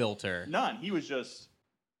control? filter. None. He was just,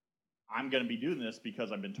 I'm going to be doing this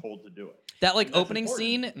because I've been told to do it. That like That's opening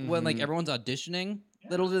important. scene when like Mhm. everyone's auditioning,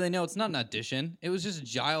 little do they know it's not an audition. It was just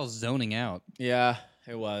Giles zoning out. Yeah,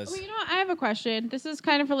 it was. Well, you know what? I have a question. This is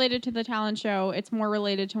kind of related to the talent show. It's more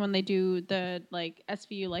related to when they do the like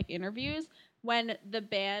SVU like interviews. When the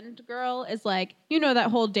band girl is like, that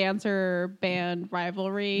whole dancer band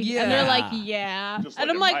rivalry, and they're like, yeah, Just and like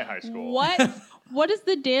I'm in like, my high school. what? What is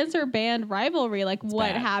the dancer band rivalry? Like,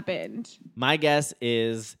 what bad. happened? My guess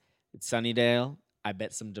is it's Sunnydale. I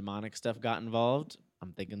bet some demonic stuff got involved.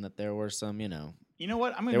 I'm thinking that there were some, You know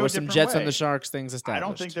what? I'm going to there go were a some different Jets way. on the Sharks things I established.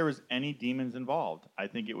 don't think there was any demons involved. I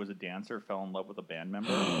think it was a dancer fell in love with a band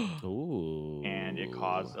member, Ooh. and it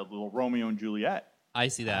caused a little Romeo and Juliet I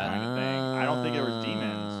see that. kind of thing. I don't think it was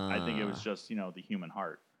demons. I think it was just the human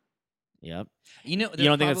heart. Yep. You know, You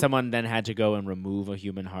don't think that probab- someone then had to go and remove a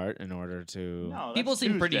human heart in order to? No, people that's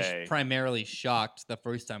seem pretty Tuesday. primarily shocked the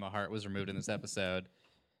first time a heart was removed in this episode.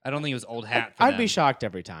 I don't think it was old hat for I'd them. be shocked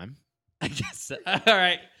every time. I guess. So. All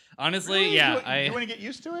right. Honestly, Really? yeah. You want to get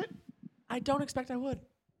used to it? I don't expect I would.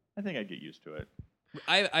 I think I'd get used to it.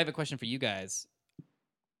 I have a question for you guys.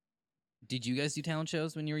 Did you guys do talent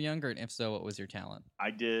shows when you were younger? And if so, what was your talent?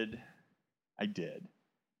 I did,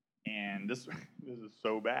 and this is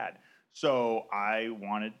so bad. So I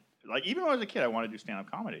wanted, like, even when I was a kid, I wanted to do stand-up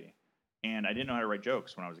comedy, and I didn't know how to write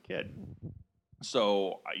jokes when I was a kid.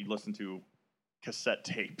 So I listened to cassette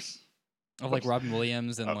tapes Of like Robin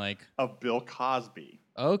Williams and Oh. like. of Bill Cosby.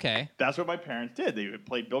 Okay. That's what my parents did. They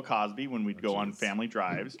played Bill Cosby when we'd go on jeez. family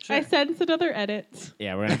drives. I sense another edit.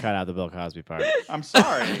 Yeah, we're gonna cut out the Bill Cosby part. I'm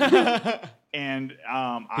sorry. And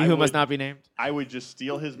He who must not be named. I would just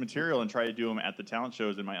steal his material and try to do them at the talent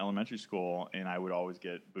shows in my elementary school, and I would always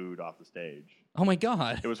get booed off the stage. Oh my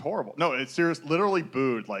God. It was horrible. No, it's serious. Literally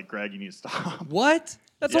booed. Like, Greg, you need to stop. What?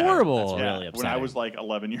 That's Yeah, horrible. that's Yeah, really when I upsetting. was like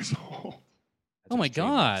 11 years old. Oh my extreme.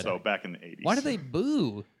 God. So back in the 80s. Why do they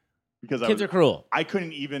boo? Because Kids are cruel. I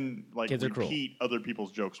couldn't even like Kids are cruel. repeat other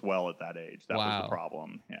people's jokes well at that age. That was Wow. the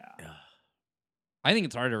problem. Yeah. I think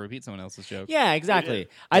it's hard to repeat someone else's joke. Yeah, exactly.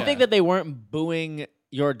 I Yeah. think that they weren't booing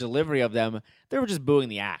your delivery of them. They were just booing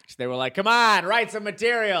the act. They were like, "Come on, write some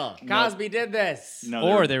material. No. Cosby did this." No,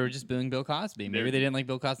 Or they were just booing Bill Cosby. Maybe They're- they didn't like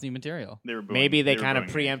Bill Cosby material. they were booing, Maybe they were kind of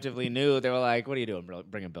booing me. preemptively knew. They were like, "What are you doing,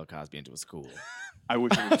 bringing Bill Cosby into a school?" I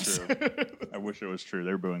wish it was true. I wish it was true.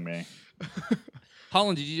 They were booing me.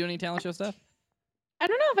 Holland, did you do any talent show stuff? I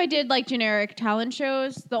don't know if I did like generic talent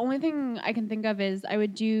shows. The only thing I can think of is I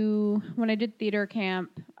would do when I did theater camp.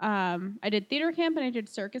 I did theater camp and I did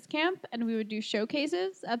circus camp, and we would do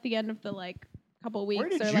showcases at the end of the like couple weeks. Where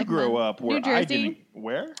did or, you like, grow month. up? Where New I Jersey. didn't.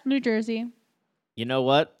 Where? New Jersey. You know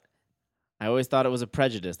what? I always thought it was a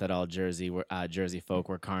prejudice that all Jersey folk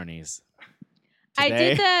were carnies. I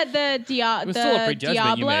did the It was still a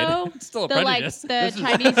prejudgment you Diablo, made. It's still a the like prejudice. the This is-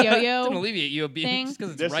 Chinese Doesn't yo-yo. alleviate you of being thing. just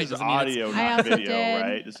because it's This right is doesn't mean it's- audio, I not also video, did-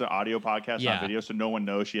 right? This is an audio podcast, Yeah. not video, so no one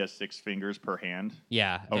knows she has 6 fingers per hand.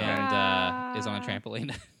 Yeah, Okay. and is on a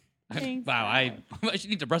trampoline. Thanks, Wow, I should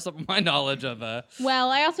need to brush up on my knowledge of Well,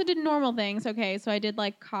 I also did normal things. Okay, so I did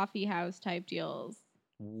like coffee house type deals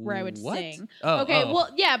where I would what? sing. Oh, Okay, oh. well,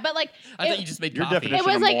 yeah, but like I thought it- you just made Your coffee. definition it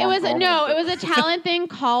was of like it was normal no, is it was a different. talent thing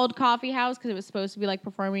called coffee house because it was supposed to be like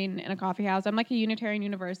performing in a coffee house. I'm like a Unitarian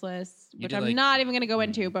Universalist, You which did, I'm like- not even going to go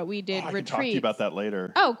into, but we Oh, did I can retreats. talk to you about that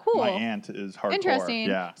later. Oh, cool. My aunt is hardcore. Interesting.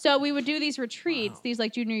 Yeah. So we would do these retreats, these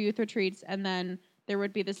like junior youth retreats, and then there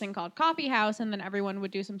would be this thing called coffee house, and then everyone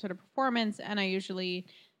would do some sort of performance, and I usually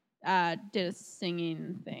did a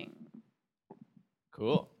singing thing.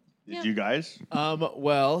 Cool. Did Yeah. you guys?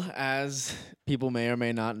 Well, as people may or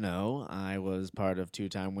may not know, I was part of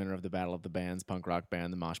 2-time winner of the Battle of the Bands punk rock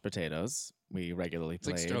band, the Mosh Potatoes. We regularly It's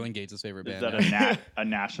like played. Sterling Gates' favorite Is band. that a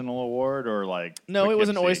national award or like? No, it was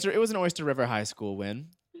an Poughkeepsie? Oyster. It was an Oyster River High School win.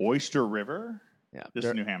 Oyster River. Yeah, This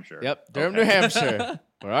is New Hampshire. Yep, Durham, Okay. New Hampshire,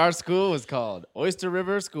 where our school was called Oyster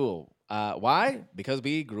River School. Why? Because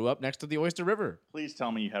we grew up next to the Oyster River. Please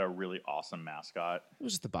tell me you had a really awesome mascot. It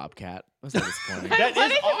was just a bobcat. It was not disappointing. That I is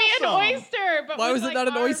wanted to be an awesome. oyster, but Why with, was it like, not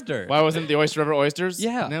an arms. oyster? Why wasn't the Oyster River Oysters?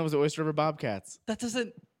 Yeah. No, it was the Oyster River Bobcats. That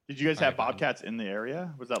doesn't. Did you guys All have right, bobcats in the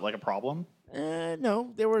area? Was that like a problem?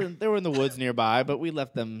 No, they were in the woods nearby, but we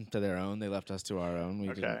left them to their own. They left us to our own. We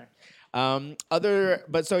Okay. didn't.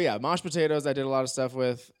 Mosh Potatoes I did a lot of stuff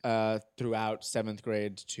with throughout 7th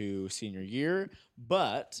grade to senior year.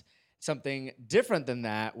 But something different than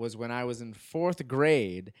that was when I was in 4th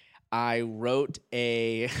grade, I wrote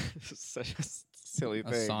a such a silly A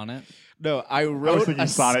thing. sonnet. No, I wrote thinking a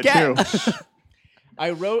sonnet, sketch. too.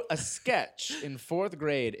 I wrote a sketch in 4th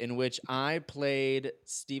grade in which I played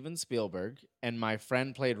Steven Spielberg and my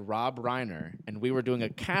friend played Rob Reiner, and we were doing a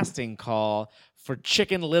casting call for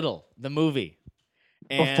Chicken Little, the movie.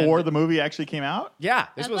 And Before the movie actually came out? yeah,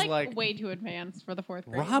 this That's was like way too advanced for the 4th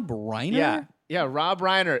grade. Rob Reiner? yeah, Rob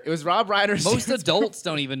Reiner. It was Rob Reiner. Most Steven adults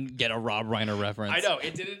don't even get a Rob Reiner reference. I know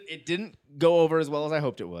it didn't go over as well as I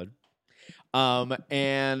hoped it would.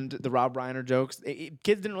 And the Rob Reiner jokes,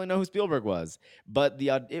 kids didn't really know who Spielberg was, but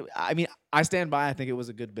I stand by. I think it was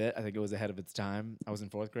a good bit. I think it was ahead of its time. I was in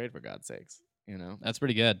 4th grade, for God's sakes, you know. That's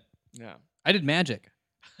pretty good. Yeah. I did magic.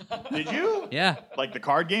 Did you? Yeah. Like the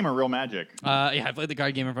card game or real magic? Yeah, I played the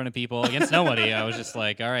card game in front of people against nobody. I was just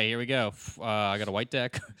like, all right, here we go. I got a white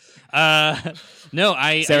deck. No,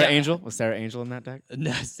 Sarah Angel was Sarah Angel in that deck?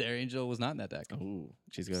 No, Sarah Angel was not in that deck. Ooh,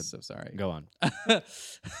 she's good. So sorry. Go on.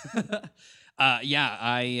 Yeah,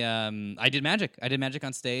 I did magic. I did magic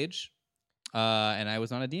on stage, and I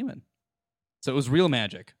was not a demon. So it was real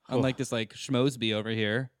magic, unlike this like schmoseby over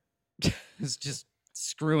here. It's just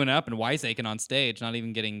screwing up and Weissaking on stage, not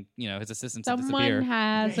even getting his assistants to Someone disappear.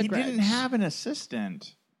 has a he grudge. didn't have an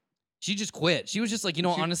assistant. She just quit. She was just like,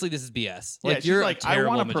 honestly, this is BS. Yeah, Like she's you're like, a I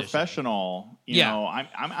terrible want a magician. professional. You Yeah. know,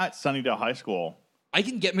 I'm at Sunnydale High School. I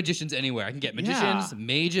can get magicians anywhere. I can get magicians,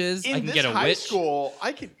 mages. In I can this get a high witch. school,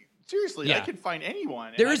 I could seriously, Yeah. I could find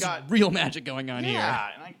anyone. There and is I got, real magic going on here.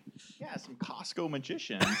 and some Costco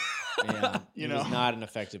magician. Yeah, You he was know. not an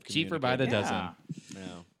effective Cheaper by the communicator. dozen.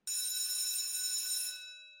 No.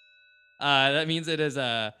 That means it is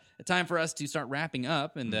time for us to start wrapping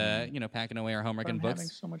up and packing away our homework I'm and having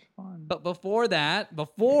books. so much fun. But before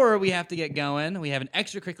we have to get going, we have an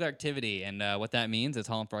extracurricular activity, and what that means is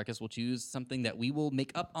Holland Farkas will choose something that we will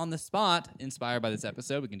make up on the spot, inspired by this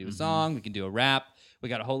episode. We can do a song, we can do a rap. We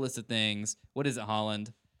got a whole list of things. What is it,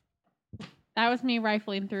 Holland? That was me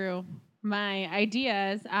rifling through my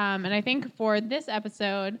ideas. And I think for this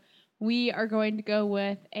episode, we are going to go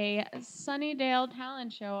with a Sunnydale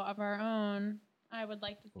talent show of our own. I would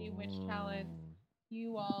like to see which talent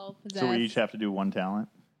you all possess. So we each have to do one talent?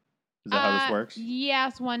 Is that how this works?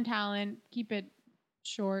 Yes, one talent. Keep it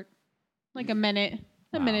short. Like a minute.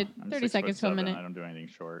 A Wow, minute. I'm 30 seconds to a 6'7". minute. I don't do anything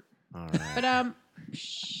short. All right. But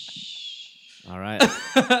All right.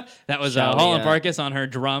 That was Shall we, Holland Farkas on her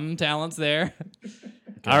drum talents there.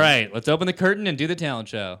 All right, let's open the curtain and do the talent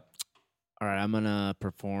show. All right, I'm gonna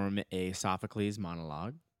perform a Sophocles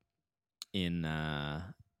monologue in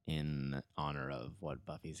honor of what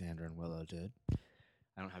Buffy, Xander, and Willow did.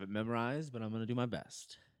 I don't have it memorized, but I'm gonna do my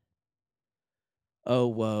best. Oh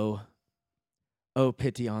woe, oh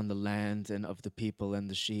pity on the land and of the people and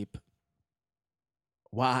the sheep.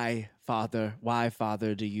 Why, Father,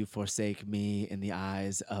 do you forsake me in the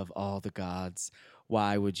eyes of all the gods?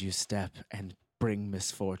 Why would you step and bring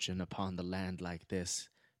misfortune upon the land like this?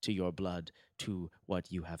 To your blood, to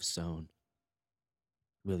what you have sown.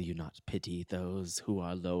 Will you not pity those who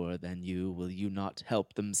are lower than you? Will you not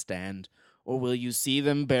help them stand? Or will you see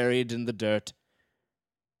them buried in the dirt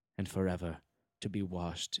and forever to be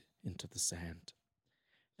washed into the sand?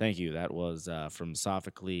 Thank you. That was from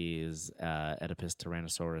Sophocles' Oedipus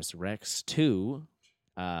Tyrannosaurus Rex 2,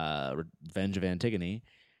 Revenge of Antigone.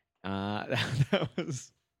 That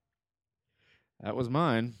was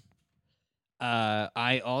mine.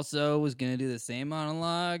 I also was going to do the same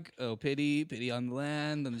monologue. Oh, pity on the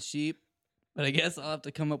land and the sheep. But I guess I'll have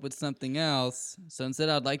to come up with something else. So instead,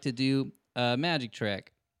 I'd like to do a magic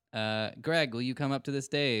trick. Greg, will you come up to the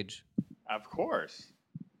stage? Of course.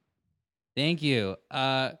 Thank you.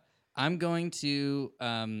 I'm going to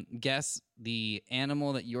guess the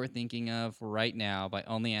animal that you're thinking of right now by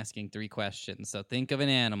only asking 3 questions. So think of an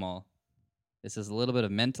animal. This is a little bit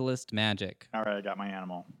of mentalist magic. All right, I got my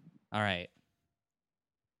animal. All right.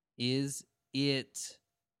 Is it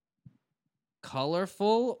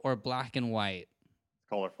colorful or black and white?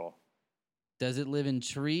 Colorful. Does it live in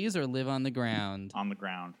trees or live on the ground? On the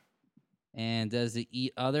ground. And does it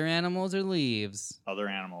eat other animals or leaves? Other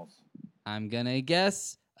animals. I'm going to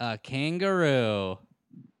guess a kangaroo.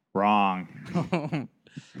 Wrong.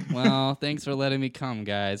 Well, thanks for letting me come,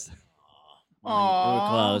 guys. We were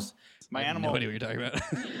close. My I have animal. no idea what you're talking about.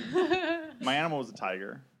 My animal was a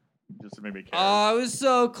tiger. Just to maybe care. Oh, I was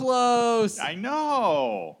so close. I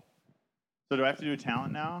know. So do I have to do a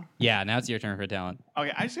talent now? Yeah, now it's your turn for talent.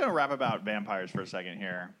 Okay, I'm just gonna rap about vampires for a second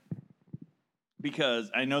here, because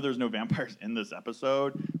I know there's no vampires in this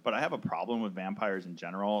episode, but I have a problem with vampires in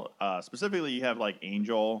general. Specifically, you have like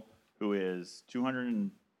Angel, who is 200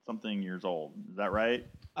 and something years old. Is that right?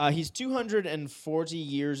 He's 240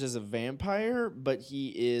 years as a vampire, but he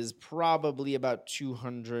is probably about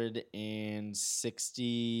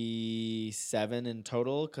 267 in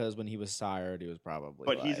total, because when he was sired, he was probably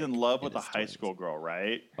But he's in love with a his high 20s. school girl,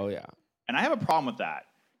 right? Oh, yeah. And I have a problem with that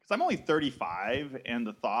because I'm only 35, and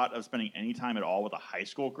the thought of spending any time at all with a high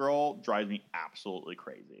school girl drives me absolutely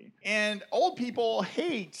crazy. And old people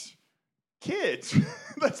hate kids.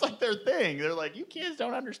 That's like their thing. They're like, you kids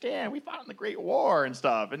don't understand. We fought in the Great War and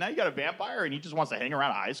stuff. And now you got a vampire and he just wants to hang around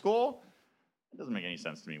a high school? It doesn't make any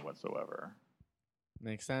sense to me whatsoever.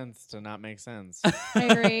 Makes sense to not make sense. I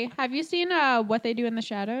agree. Have you seen What They Do in the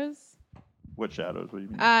Shadows? What shadows? What do you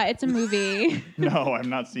mean? It's a movie. No, I'm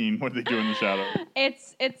not seeing What They Do in the Shadows.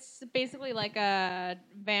 It's basically like a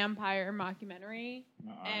vampire mockumentary,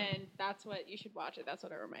 and that's what you should watch it. That's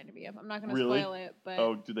what it reminded me of. I'm not going to Really? spoil it, but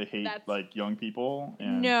Oh, do they hate that's- like young people?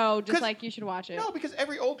 And... no, just 'Cause- like you should watch it. No, because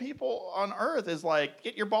every old people on Earth is like,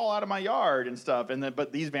 get your ball out of my yard and stuff. And then,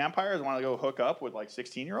 but these vampires want to go hook up with like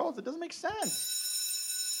 16-year-olds. It doesn't make sense.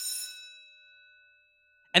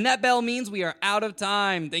 And that bell means we are out of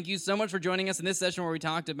time. Thank you so much for joining us in this session where we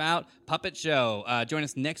talked about Puppet Show. Join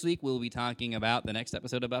us next week. We'll be talking about the next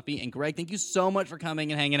episode of Buffy. And Greg, thank you so much for coming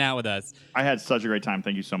and hanging out with us. I had such a great time.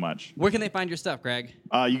 Thank you so much. Where can they find your stuff, Greg?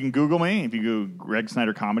 You can Google me. If you go Greg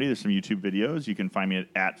Snyder Comedy, there's some YouTube videos. You can find me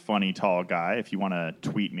at Funny Tall Guy if you want to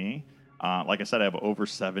tweet me. Like I said, I have over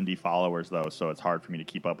 70 followers, though, so it's hard for me to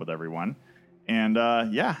keep up with everyone. And,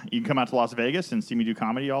 yeah, you can come out to Las Vegas and see me do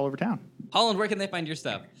comedy all over town. Holland, where can they find your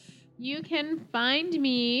stuff? You can find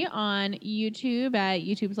me on YouTube at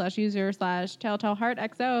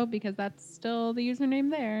YouTube/user/TelltaleHeartXO because that's still the username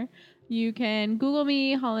there. You can Google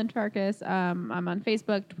me, Holland Farkas. I'm on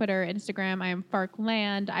Facebook, Twitter, Instagram. I am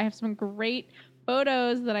Farkland. I have some great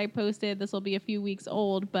photos that I posted. This will be a few weeks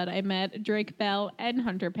old, but I met Drake Bell and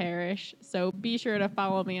Hunter Parrish. So be sure to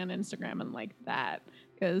follow me on Instagram and like that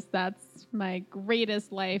because that's my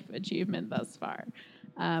greatest life achievement thus far.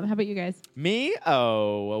 How about you guys? Me?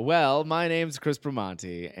 Oh, well, my name's Chris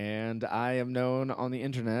Pramonti, and I am known on the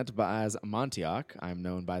internet as Montioc. I'm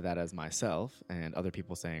known by that as myself, and other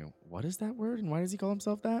people saying, what is that word, and why does he call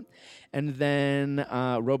himself that? And then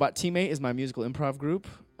Robot Teammate is my musical improv group.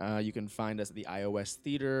 You can find us at the iOS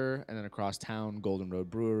Theater, and then across town, Golden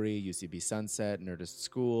Road Brewery, UCB Sunset, Nerdist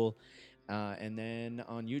School. And then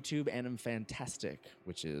on YouTube, Anim Fantastic,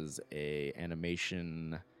 which is a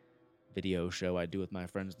animation video show I do with my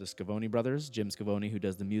friends, the Scavone brothers, Jim Scavone, who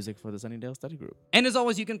does the music for the Sunnydale Study Group. And as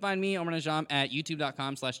always, you can find me, Omar Najam, at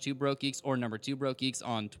youtube.com/2brokegeeks or #2brokegeeks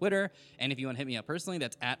on Twitter. And if you want to hit me up personally,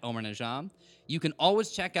 that's at Omar Najam. You can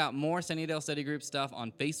always check out more Sunnydale Study Group stuff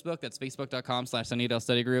on Facebook. That's facebook.com/Sunnydale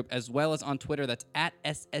Study Group, as well as on Twitter. That's at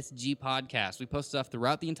SSG Podcast. We post stuff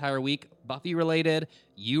throughout the entire week, Buffy related,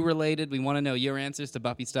 you related. We want to know your answers to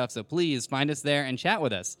Buffy stuff, so please find us there and chat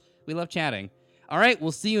with us. We love chatting. All right,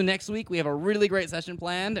 we'll see you next week. We have a really great session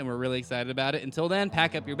planned, and we're really excited about it. Until then,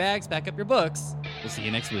 pack up your bags, pack up your books. We'll see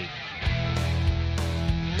you next week.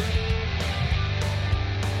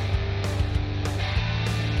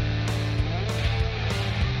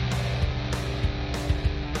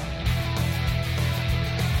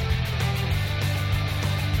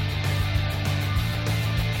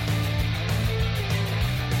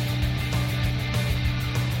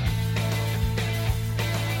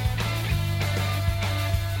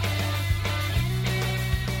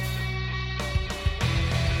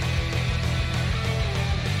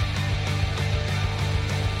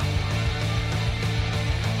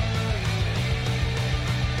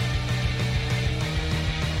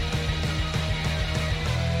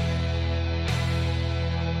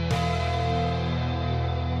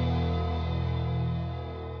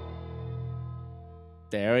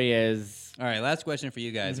 There he is. All right, last question for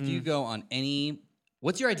you guys. If you go on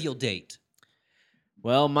what's your ideal date?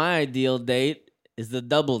 Well, my ideal date is the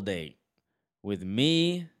double date with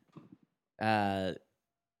me, Heather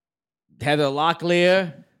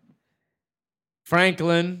Locklear,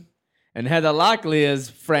 Franklin, and Heather Locklear's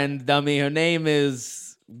friend dummy. Her name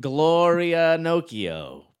is Gloria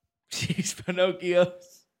Nocchio. She's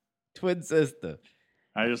Pinocchio's twin sister.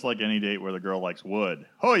 I just like any date where the girl likes wood.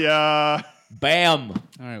 Oh, yeah. Bam. All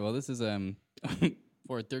right, well, this is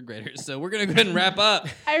for third graders, so we're going to go ahead and wrap up.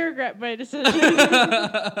 I regret my decision.